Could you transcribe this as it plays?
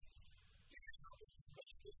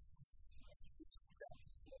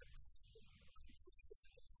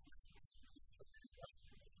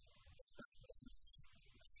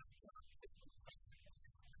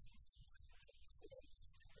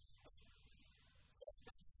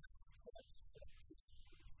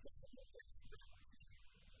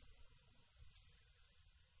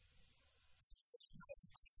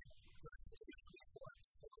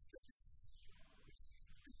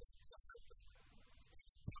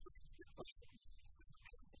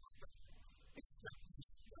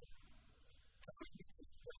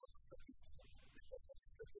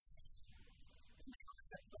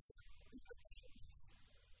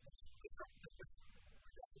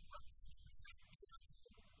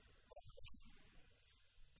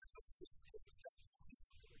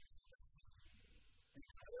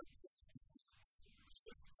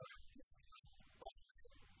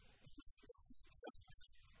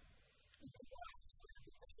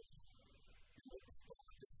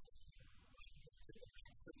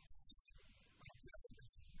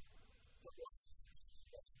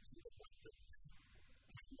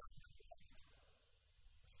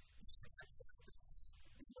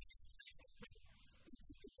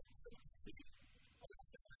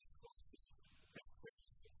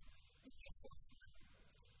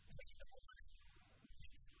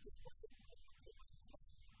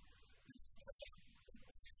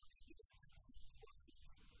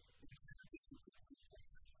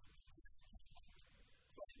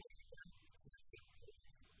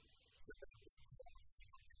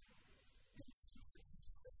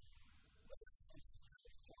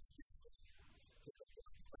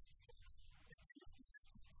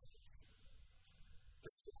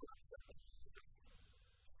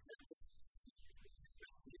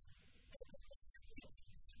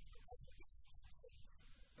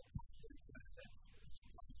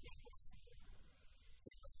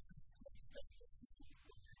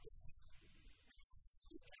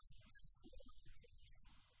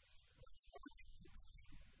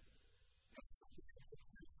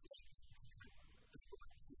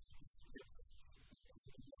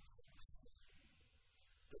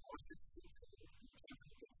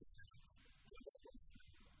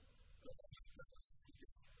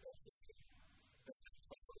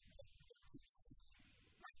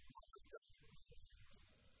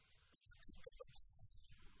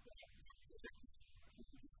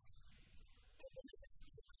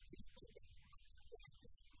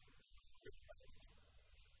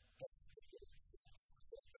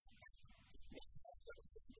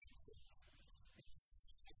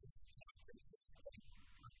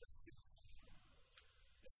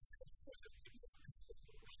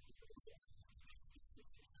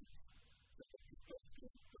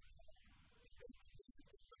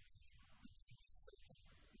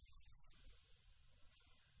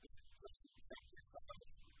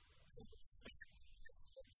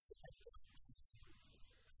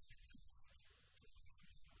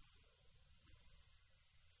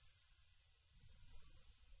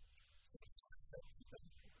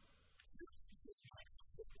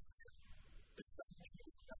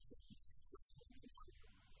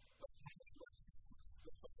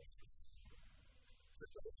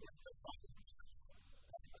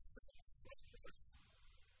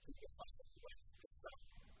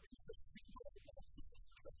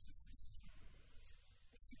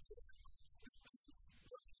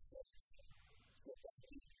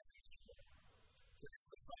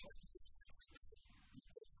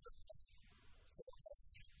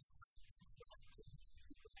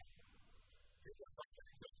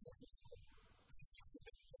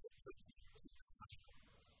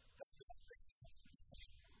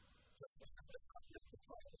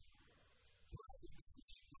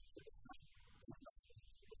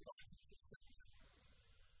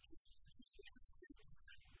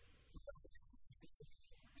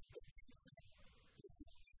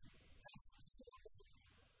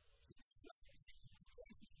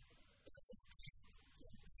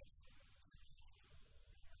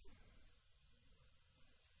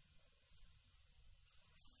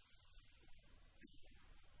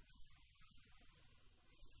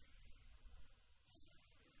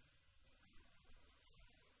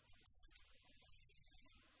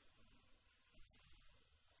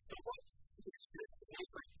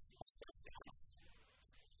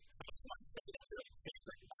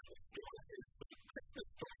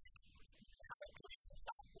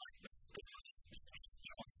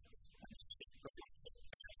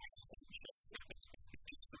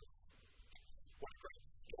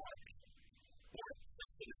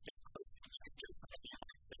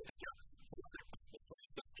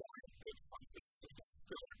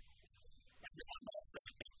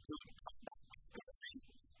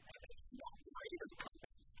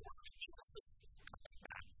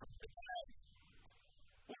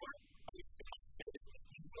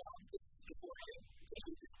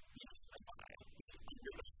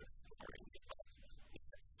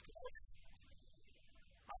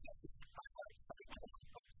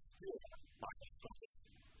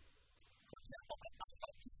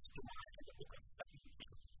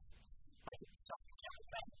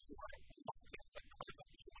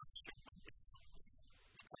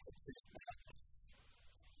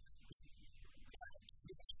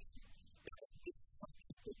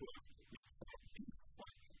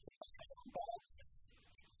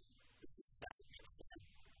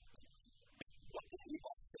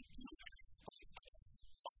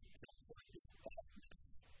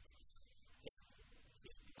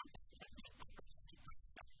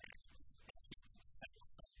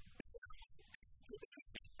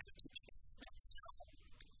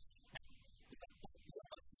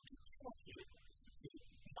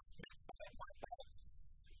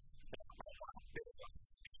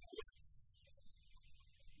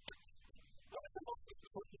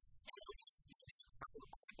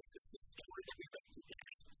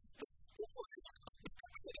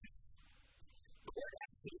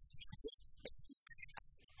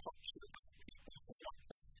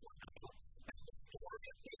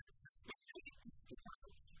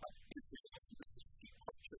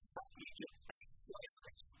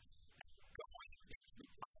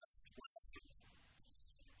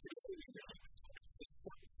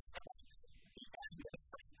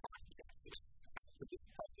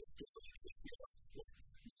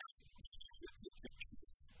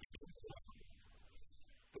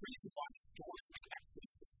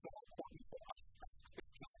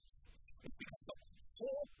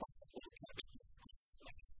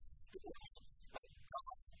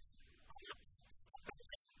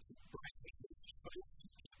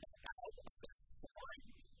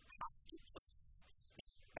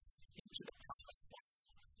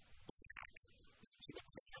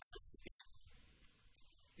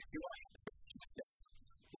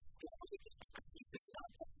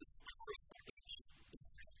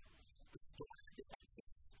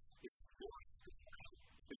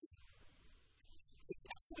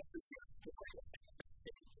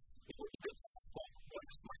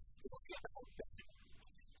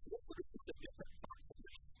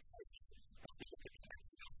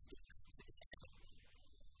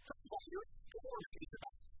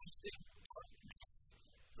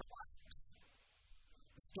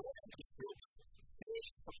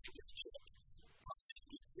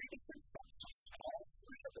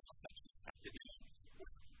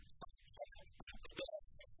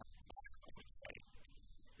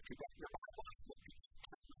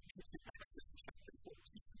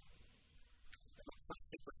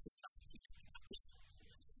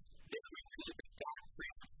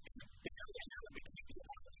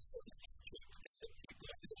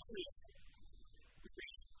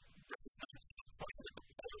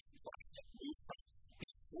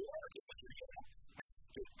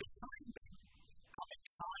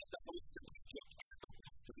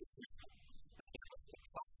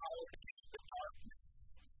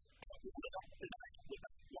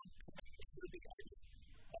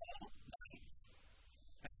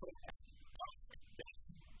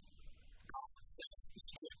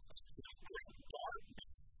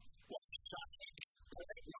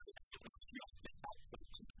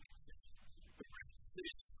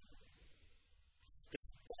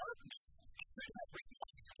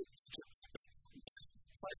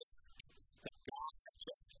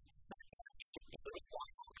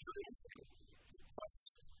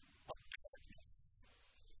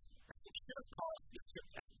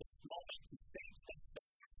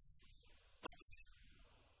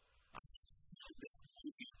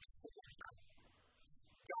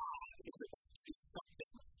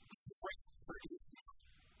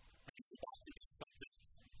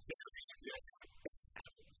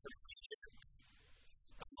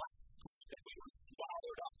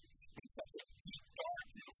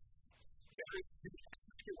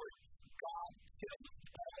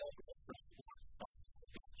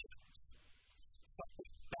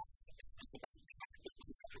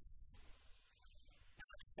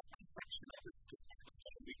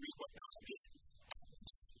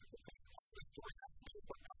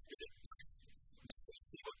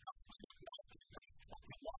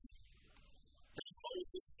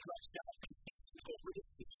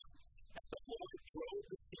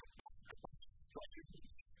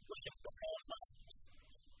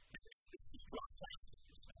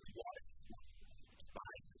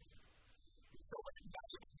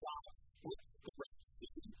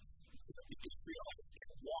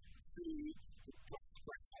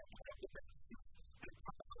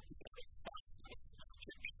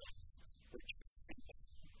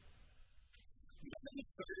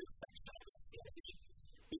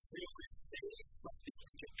Israel is saved from the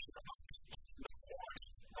Egyptian army in the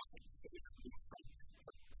morning light. So we can move from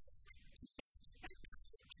dusk to night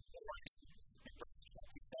to morning. In verse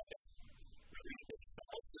 27, we read that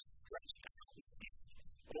Moses stretched out his hand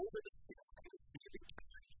over the sea, and the sea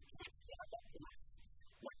returned to its normal course.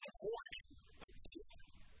 When the morning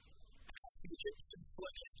appeared, as the Egyptians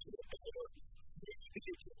fled into it, the Lord threw the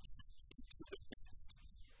Egyptians into the midst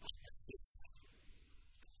of the sea.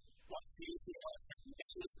 Once the Israelites had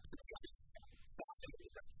made it to the other side of the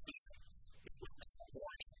Red Sea, it was in the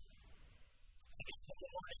morning. And in the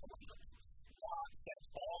morning light, God sent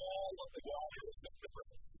all of the waters of the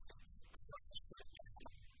Red Sea crashing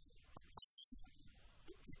down upon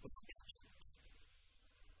the people of Egypt.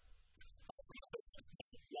 As a result,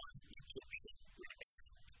 not one Egyptian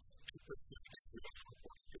remained to pursue Israel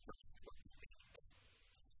according to verse 28.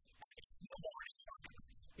 And in the morning light,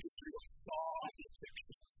 Israel saw the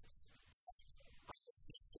Egyptians on the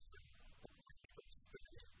seashore according to verse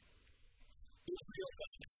 30. Israel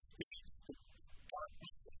then escapes the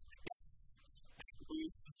darkness of death and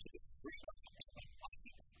moves into the freedom and the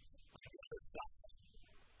light on the other side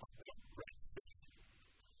of the Red Sea.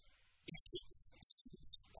 Egypt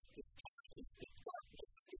at this time is the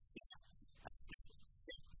darkness of the sea as they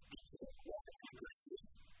sink into the water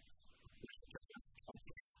underneath. When it turns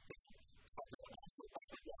covered over by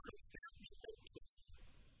the waters there in the ocean.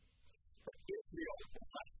 But Israel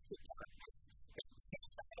left the darkness and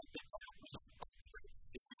came out of the darkness of the Red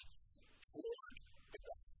Sea toward the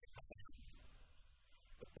rising sun.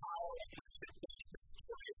 The power of Egypt in the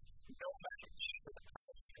story is no match for the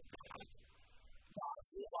power of God.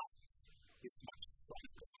 God's light is much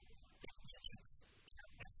stronger than Egypt's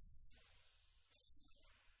darkness.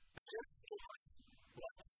 Their story,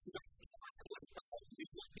 this story is about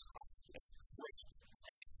leaving behind a great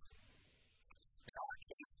enemy. In our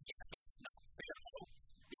case, the enemy is not Pharaoh,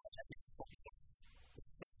 the enemy focus is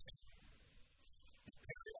Satan. In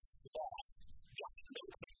Paradise Lost, John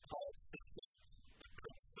knows him called Satan, the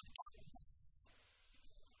prince of darkness.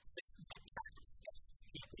 Satan attacks God's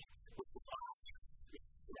people with lies, with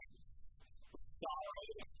threats, with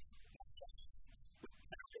sorrows, with battles, with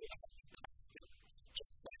terrors and disaster,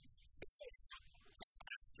 just like Pharaoh came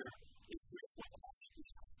after Israel with all of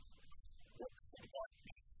these works of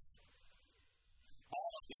darkness.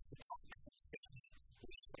 All of these attacks of Satan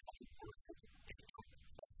leave a word in open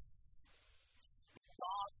place.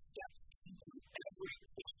 God steps into every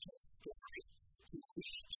Christian story to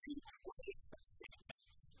lead you away from Satan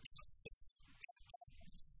and sin and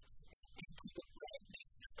darkness, and into the brightness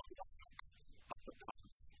and the light of the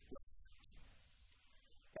promised land.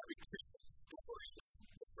 Every Christian story is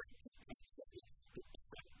different in terms of the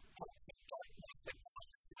different parts of darkness that God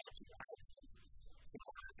has led you out of. So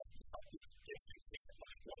as I tell you, different things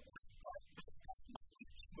about what darkness has not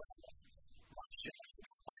led you out of, I'll share with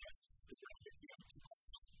you my own story with you today.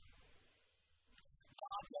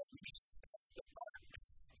 God led me out of the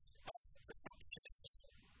darkness of perfectionism.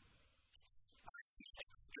 I am an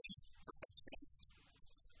extreme perfectionist.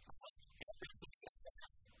 I like everything I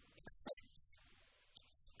have in a place.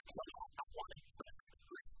 So I wanted perfect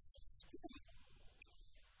grades at school.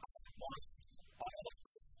 I wanted all of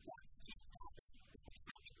the sports teams having a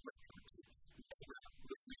perfect record to never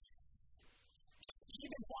lose. I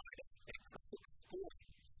even wanted a perfect score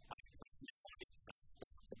on a personality test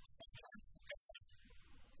that I took some years ago.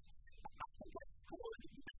 I think I scored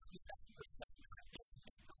 99% as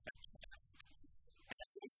a perfectionist. And I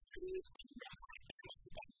was really embarrassed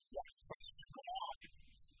about one question wrong.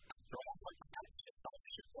 After all, my parents just told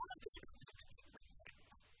me what I did.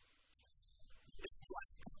 This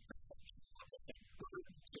lack of perfection was a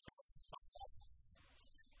burden to my life.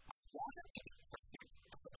 I wanted to be perfect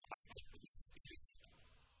so that I could be excused.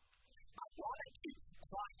 I wanted to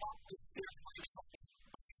climb up the stairway of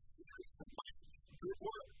my series of my good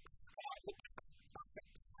works. I looked at how perfect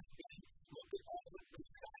I had been, looked at all the good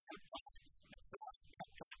that I had done, and so I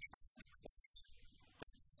kept on trying to climb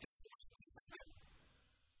that stairway to heaven.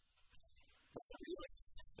 But I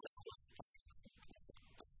realized that I was far from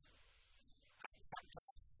perfect. I kept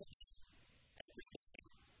on sinning every day.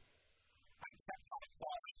 I kept on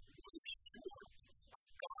falling really short of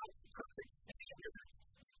God's perfect standards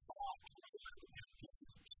and thought I would have done.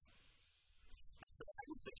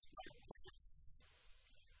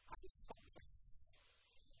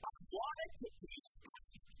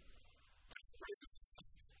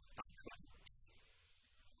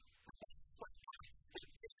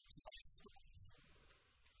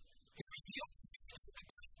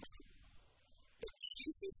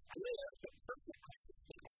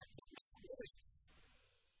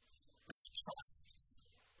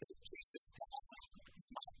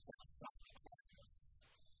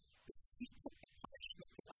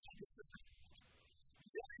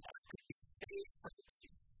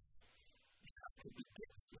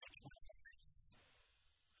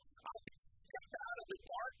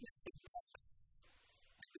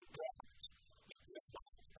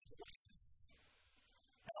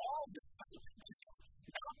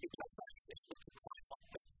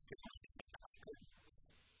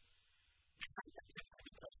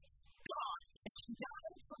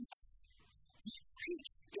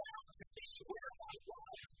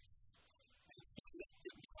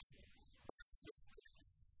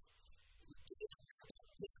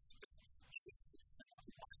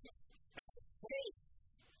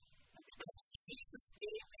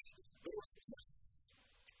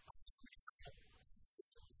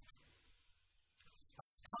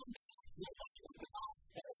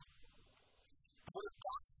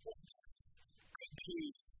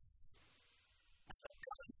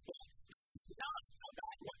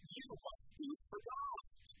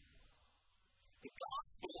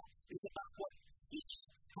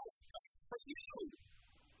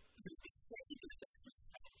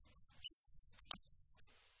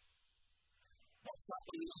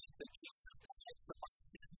 believe that Jesus died for my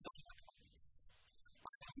sins on the cross.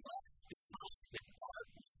 I am left behind in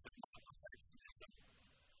darkness and my perfectionism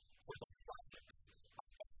for the light of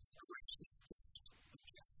God's gracious gift of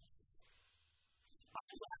justice. I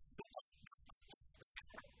left the darkness of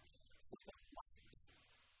despair for the light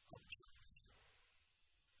of joy.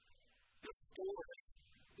 The story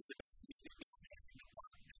is about leaving behind the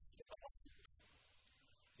darkness for the light.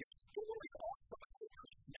 Your story also, as a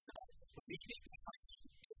Christian, is about leaving behind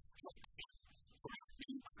destruction for a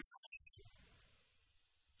new creation.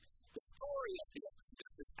 The story of the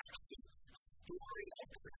Exodus is actually a story of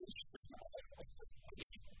creation.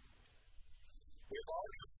 We've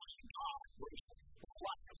already seen God bring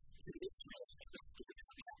life to Israel in the story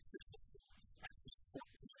of the Exodus, Exodus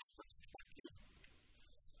 14, verse 20.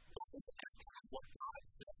 Those echoing what God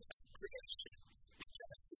said about creation in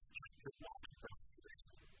Genesis chapter 1, verse 3.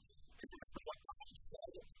 And remember what God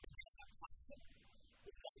said at the beginning of time.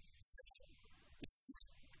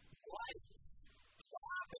 Light,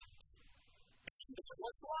 cloud, and there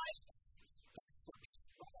was light. That's what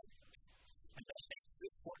God was. And then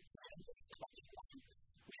Exodus 14, verse 21,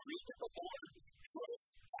 we read that the Lord drove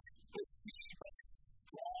back the sea by a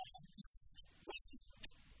strong east wind.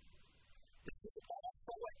 This is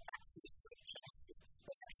also what Exodus and Genesis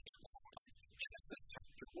Genesis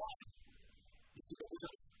chapter 1. You see the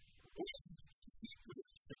word wind in Hebrew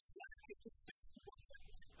is exactly the same word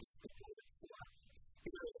as the word for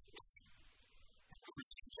spirit. And we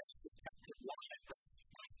read in Genesis chapter 1 and verse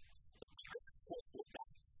 20 that the earth was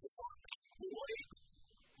without form and void.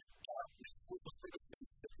 Darkness was over the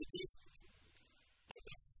face of the deep. And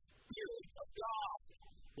the Spirit of God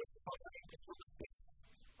was hovering over the face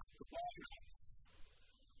of the waters.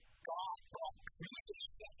 God brought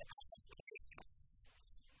creation out of chaos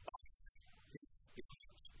by His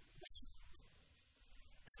Spirit.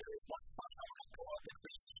 And there is one final echo of the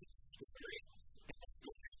creation story in the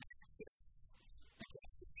story of Exodus. In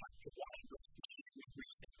Genesis chapter 1, verse 9, we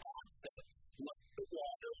read that God said, "Let the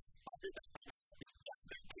waters under the heavens be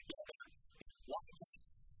gathered together in one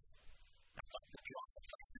place, and let the dry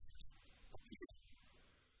land appear."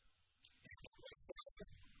 And it was so.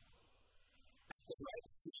 At the Red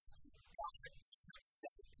Sea, God gives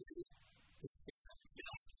exactly the same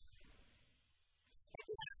thing. And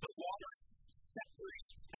then the waters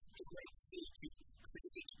separate at the Red Sea to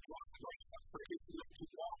create dry land for Israel to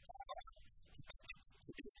walk on and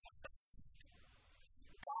to be inside.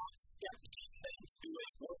 God stepped in then to do a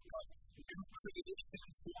work of new creation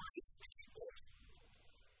for His people.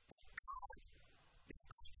 And God is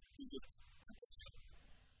going to do it again.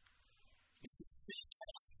 You see, sin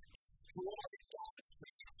has destroyed God's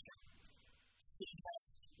creation. Sin has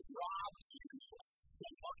robbed you of so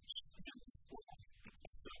much in this world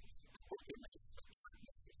because of the brokenness and the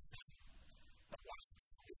darkness of sin. But what is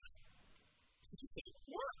God doing? He's at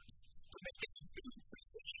work to make a new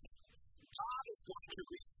creation. God is going to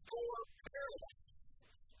restore paradise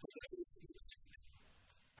for those who live in it.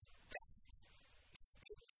 That is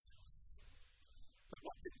good news. But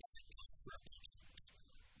what did God do for Egypt?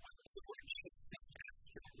 What did the word chasing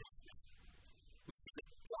after this one? We see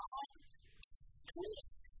that God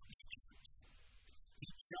destroys Egypt. He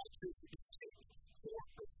judges Egypt for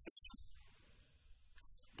her sin.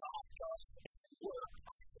 God does a work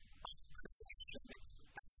of creation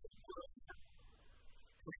as a work.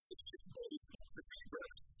 Creation goes into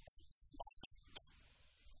reverse at this moment.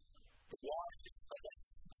 The waters of the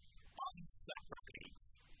land unseparates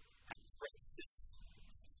at the Red Sea.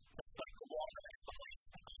 Just like the water of the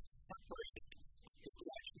land unseparated at the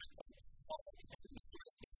judgment of the flood and the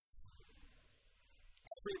mercy.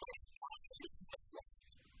 Everybody died in the flood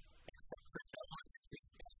except for Noah and his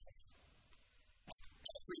family. And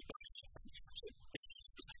everybody from Egypt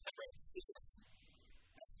died in the Red Sea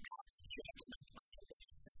as God's judgment on the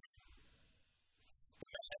sin. The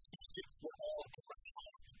men of Egypt were all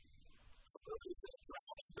drowned. Further than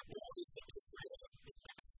drowning the boys of Israel in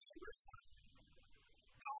the river.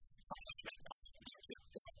 God's punishment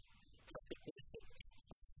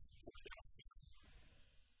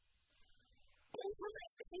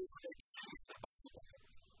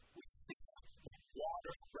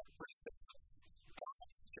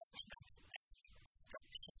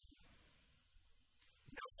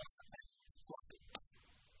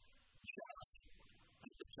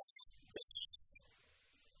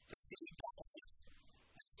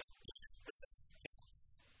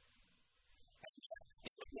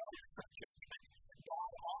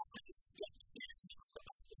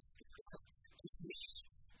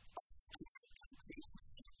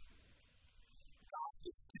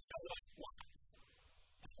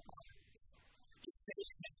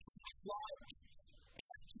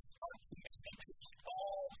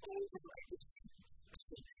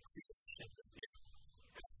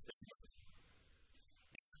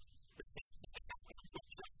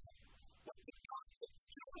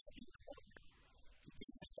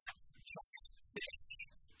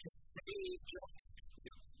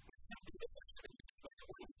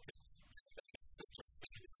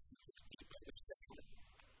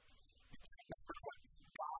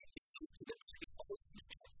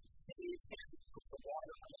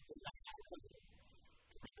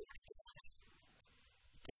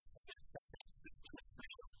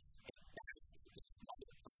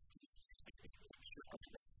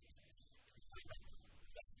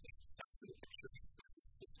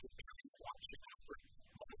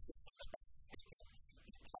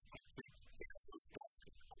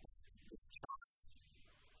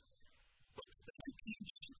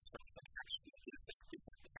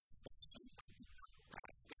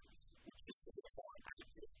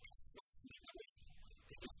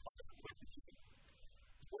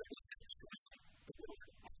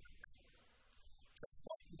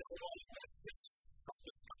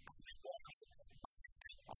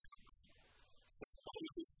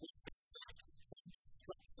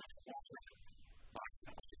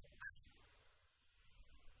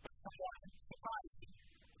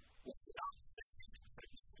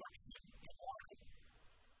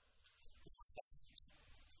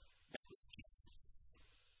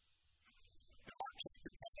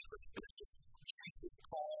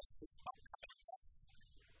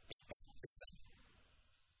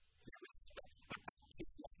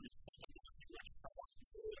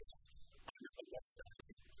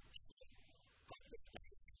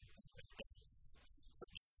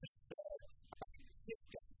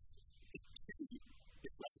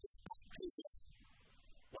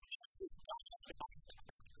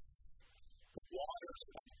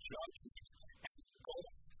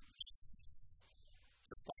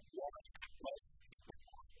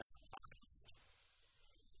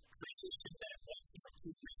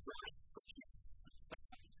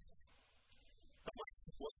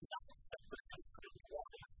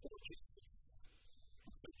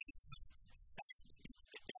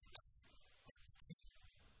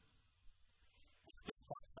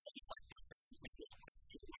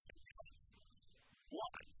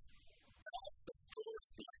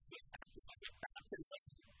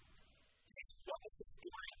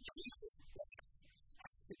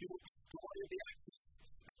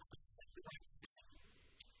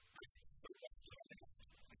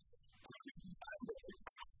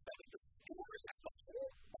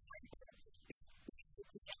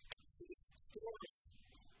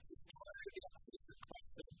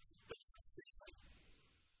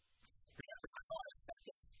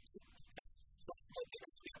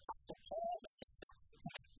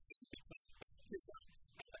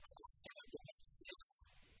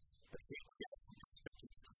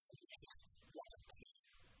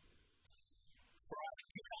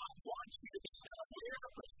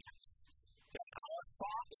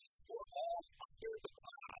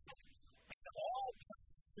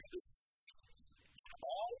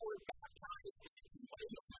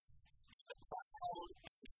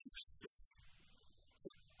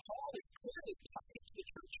clearly talking to the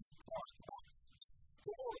church in Corinth about the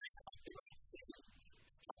story of the Red Sea.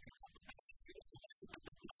 He's talking about the country of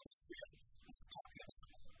the Israel. He's talking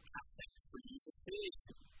about passing through the sea.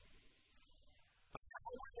 But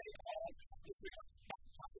how were they all these Israelites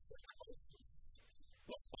baptized into Moses?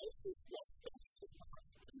 Well, Moses was the leader of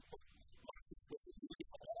the people. Moses was the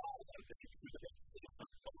leader of all of them through the Red Sea. So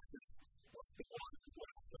Moses was the one who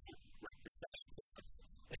was the representative.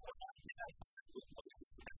 They were identified with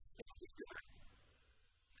Moses as the leader.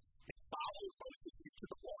 They followed Moses into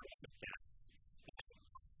the waters of death and they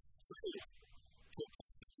passed through to a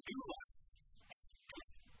place of new life and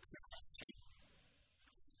new creation.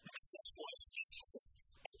 In the same way, Jesus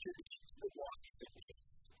entered into the waters of death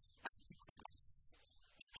at the cross.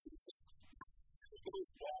 Jesus passed through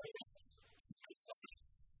those waters to new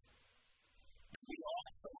life. And we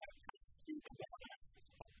also have passed through the waters of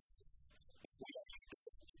death if we are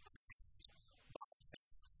united to Christ by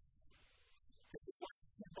faith. This is what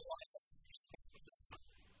symbolizes the baptism.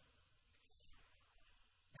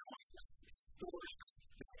 Now, I must be the story of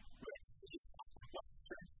the Red Sea on the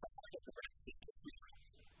western side of the Red Sea this year.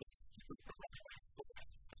 It's to the primary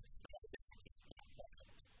source that's called the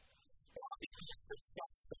unharmed. But on the eastern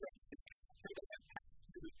side of the Red Sea, after they have passed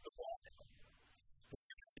through the water, they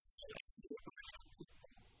have been liberated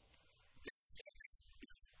people. They have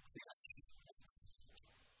been creation.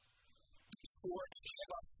 Before any of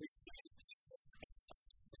us receives Jesus as our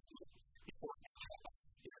Savior, before any of us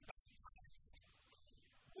is baptized,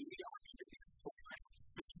 we are under the authority of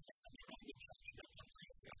sin and under the judgment of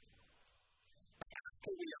God. But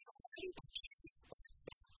after we are united to Jesus by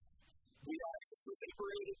faith, we are a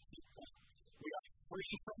liberated people. We are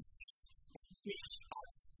free from sin. We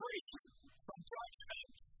are free from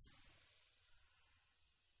judgment.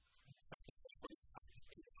 Something is most happening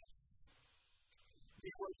to us. We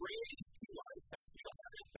were raised to life as we are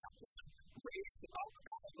in baptism, raised up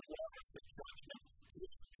out of the waters of judgment to a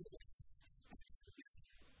new life and a new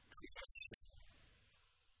creation.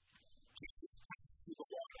 Jesus passed through the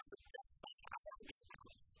waters of death on our behalf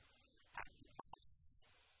at the cross.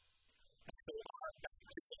 And so our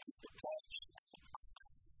baptism is the pledge and the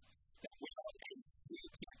promise that we are a free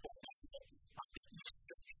people now on the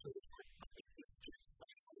eastern shore, on the eastern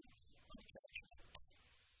side of judgment.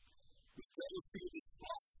 We go through this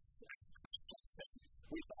life as Christians and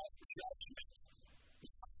without judgment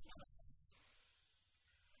behind us.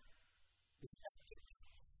 We have to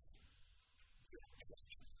live. Your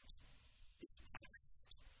judgment is past.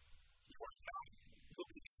 You are not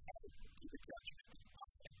looking ahead to the judgment of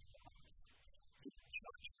God. Your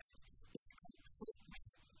judgment is completely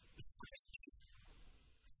behind you.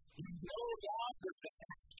 You no longer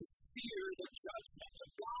have to fear the judgment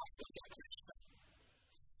of God as a Christian.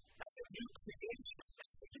 As a new creation,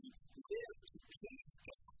 you live to please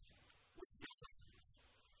God with your life.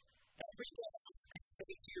 Every day you can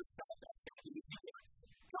say to yourself as a believer,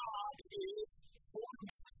 God is for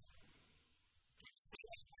me. Can you say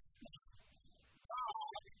that with me?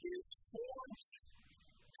 God is for me.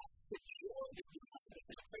 That's the joy that you have as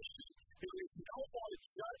a Christian. There is no more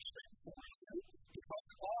judgment for you because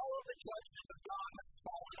all of the judgment of God has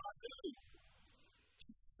fallen on you.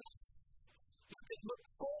 Jesus. You can look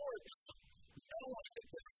forward knowing that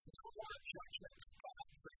there is no more judgment of God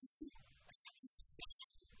for you and you see.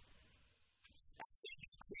 As a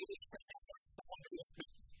new creation, as someone who has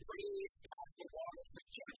been raised out of the waters of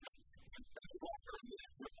judgment, you no longer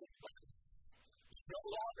live your own life. You no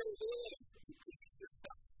longer live to please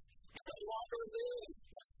yourself. You no longer live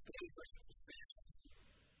as slavery to sin.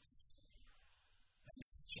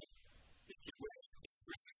 Imagine, if you will,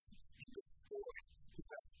 Israelites in this story who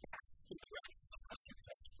has passed through the Red Sea and you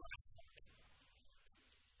have drowned.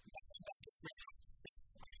 Imagine that Israelites stands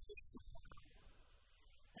by the shore.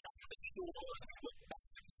 And on the shore, they look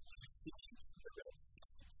back and you see the Red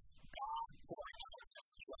Sea. God pouring out His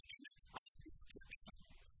judgment on your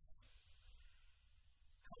Egyptians.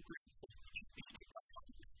 How grateful would you be to God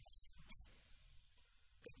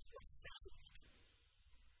that you are saved?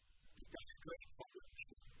 You got a grateful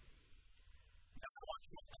virtue. Now I want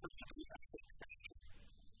to encourage you as a Christian.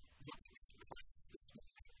 Looking at Christ this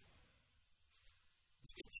morning.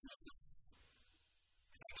 Look at Jesus.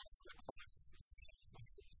 And on the cross,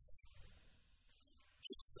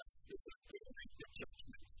 Jesus is enduring the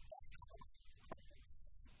judgment on our cross.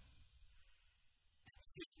 And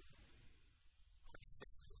you are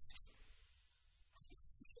saved.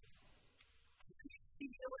 Can you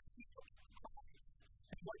feel as you look at the cross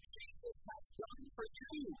and what Jesus has done for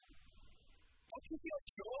you? Don't you feel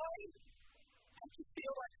joy?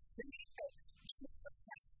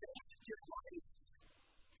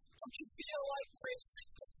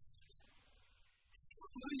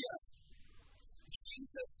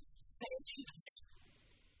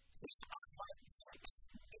 that I might get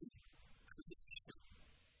a new creation.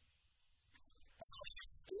 All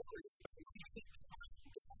these stories of leaving time,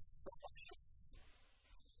 death, for life.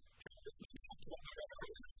 And with me, that's what we read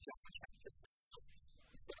earlier in John chapter 5.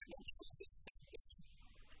 So I want Jesus to be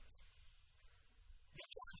in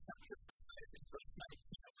John chapter 5, in verse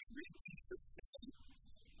 19, we read Jesus saying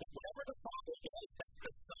that whatever the Father does, that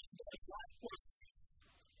the Son does likewise.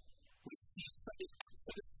 We see from the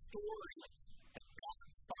Exodus story that God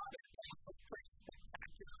the Father does some pretty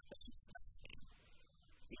spectacular things, doesn't He?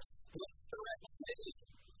 He splits the Red Sea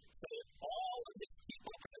so that all of His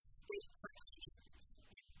people can escape from Egypt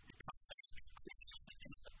and become a new creation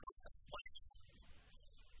in the promised land.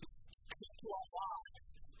 He speaks into our lives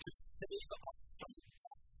to save us from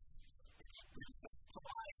death, and He brings us to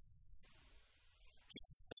life.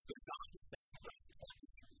 Jesus goes on to say in verse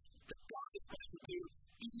 20 that God is going to do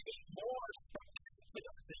even more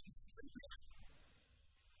spectacular things for you.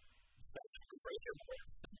 He says greater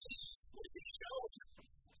works than these will be shown,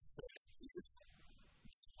 so that you may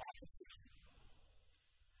have them.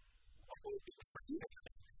 What will be for you?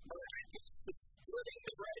 Miraculously splitting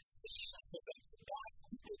the Red Sea so that God's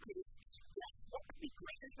people could escape death. What could be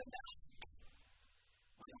greater than that?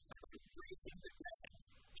 Raising the dead,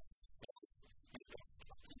 Jesus says in verse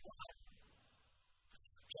 21.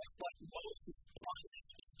 Just like Moses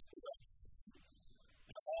plunged into the Red Sea,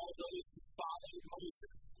 and all those who followed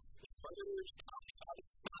Moses emerged coming out of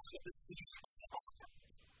the side of the sea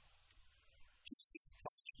unharmed. Jesus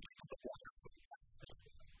plunged into the waters of death as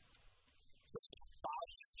well. So that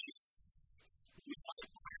following Jesus, we might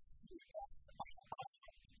pass through death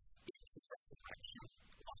unharmed into resurrection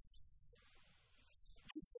life.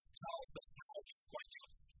 Jesus tells us how He's going to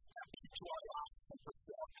step into our lives and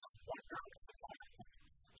perform that wonder of the miracle.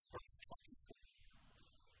 Verse 24.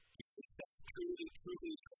 Jesus says, truly,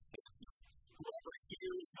 truly, I say to you, whoever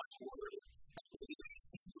hears my word and believes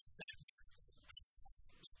Him who sent me has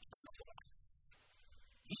eternal life.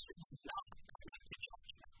 He is not coming to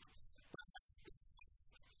judgment, but has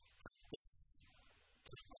passed from death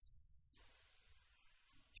to life.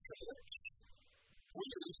 Church, we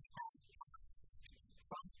have passed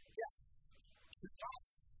from death to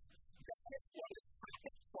life. That is what has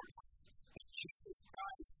happened for us in Jesus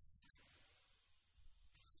Christ.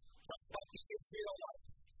 Just like the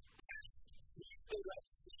Israelites passed through the Red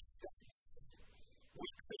Sea, we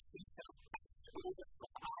Christians have passed over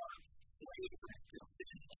from our slavery to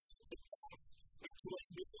sin to death into a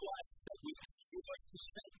new life that we enjoy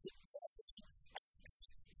even today as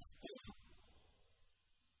God's people.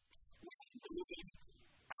 We are moving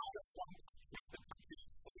out of one country, the country of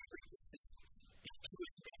slavery to sin, into a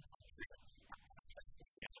new country, a promised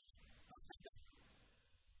land of freedom.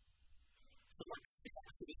 So what's the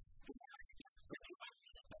Exodus story really about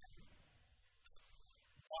that?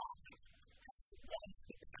 God has won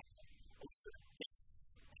the battle over death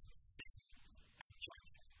and sin and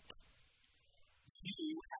judgment.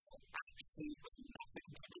 You have absolutely nothing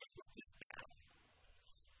to do with this battle.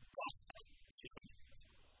 God did.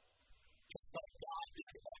 Just like God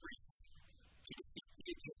did everything to defeat the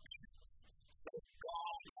Egyptians, so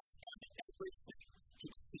God has done everything to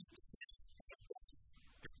defeat sin and death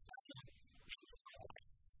and pain in your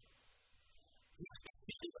life. He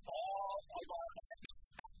defeated all of our enemies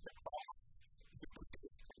at the cross through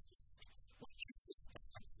Jesus Christ, when Jesus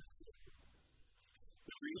died for you.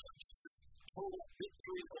 We read of Jesus' total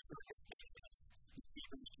victory over His enemies in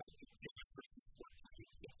Hebrews chapter 10, verses 14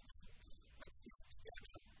 and 15. Let's read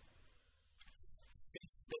together.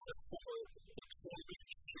 Since therefore the children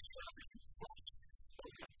share in flesh and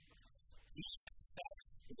blood, He Himself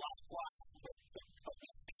likewise partook of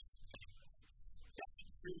the same things, that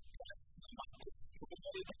through death He might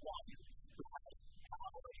destroy the one who has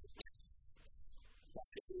power of death,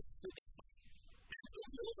 that is the devil, and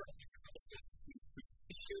deliver him against you through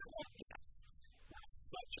fear of death, were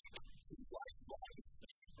subject to lifelong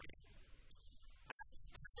slavery.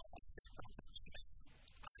 After realizing this,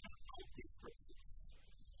 I don't know these verses.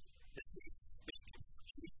 That He is speaking of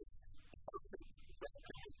Jesus' perfect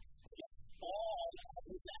record against all of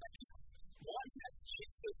His enemies. What has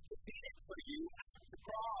Jesus defeated for you at the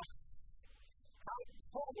cross? How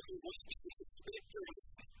totally was Jesus' victory?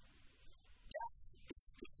 Death is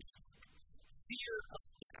defeated. Fear of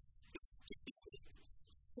death is defeated.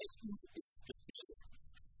 Satan is defeated.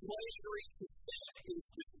 Slavery to sin is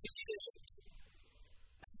defeated.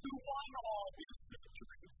 And who won all these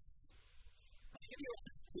victories?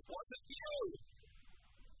 It wasn't you.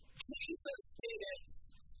 Jesus did it.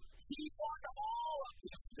 He won all of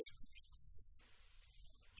these victories.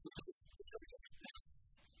 Jesus did this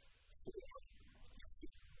for you.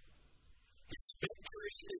 His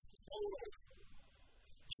victory is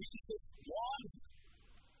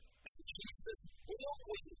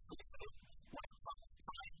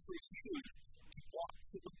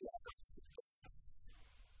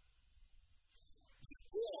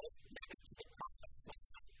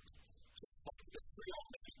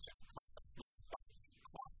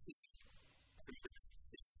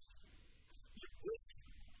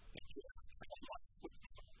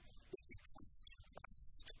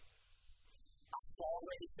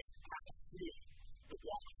already been passed through the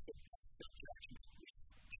waters of death and judgment with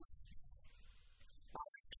Jesus. On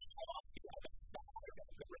the other side of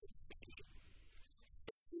the Red Sea,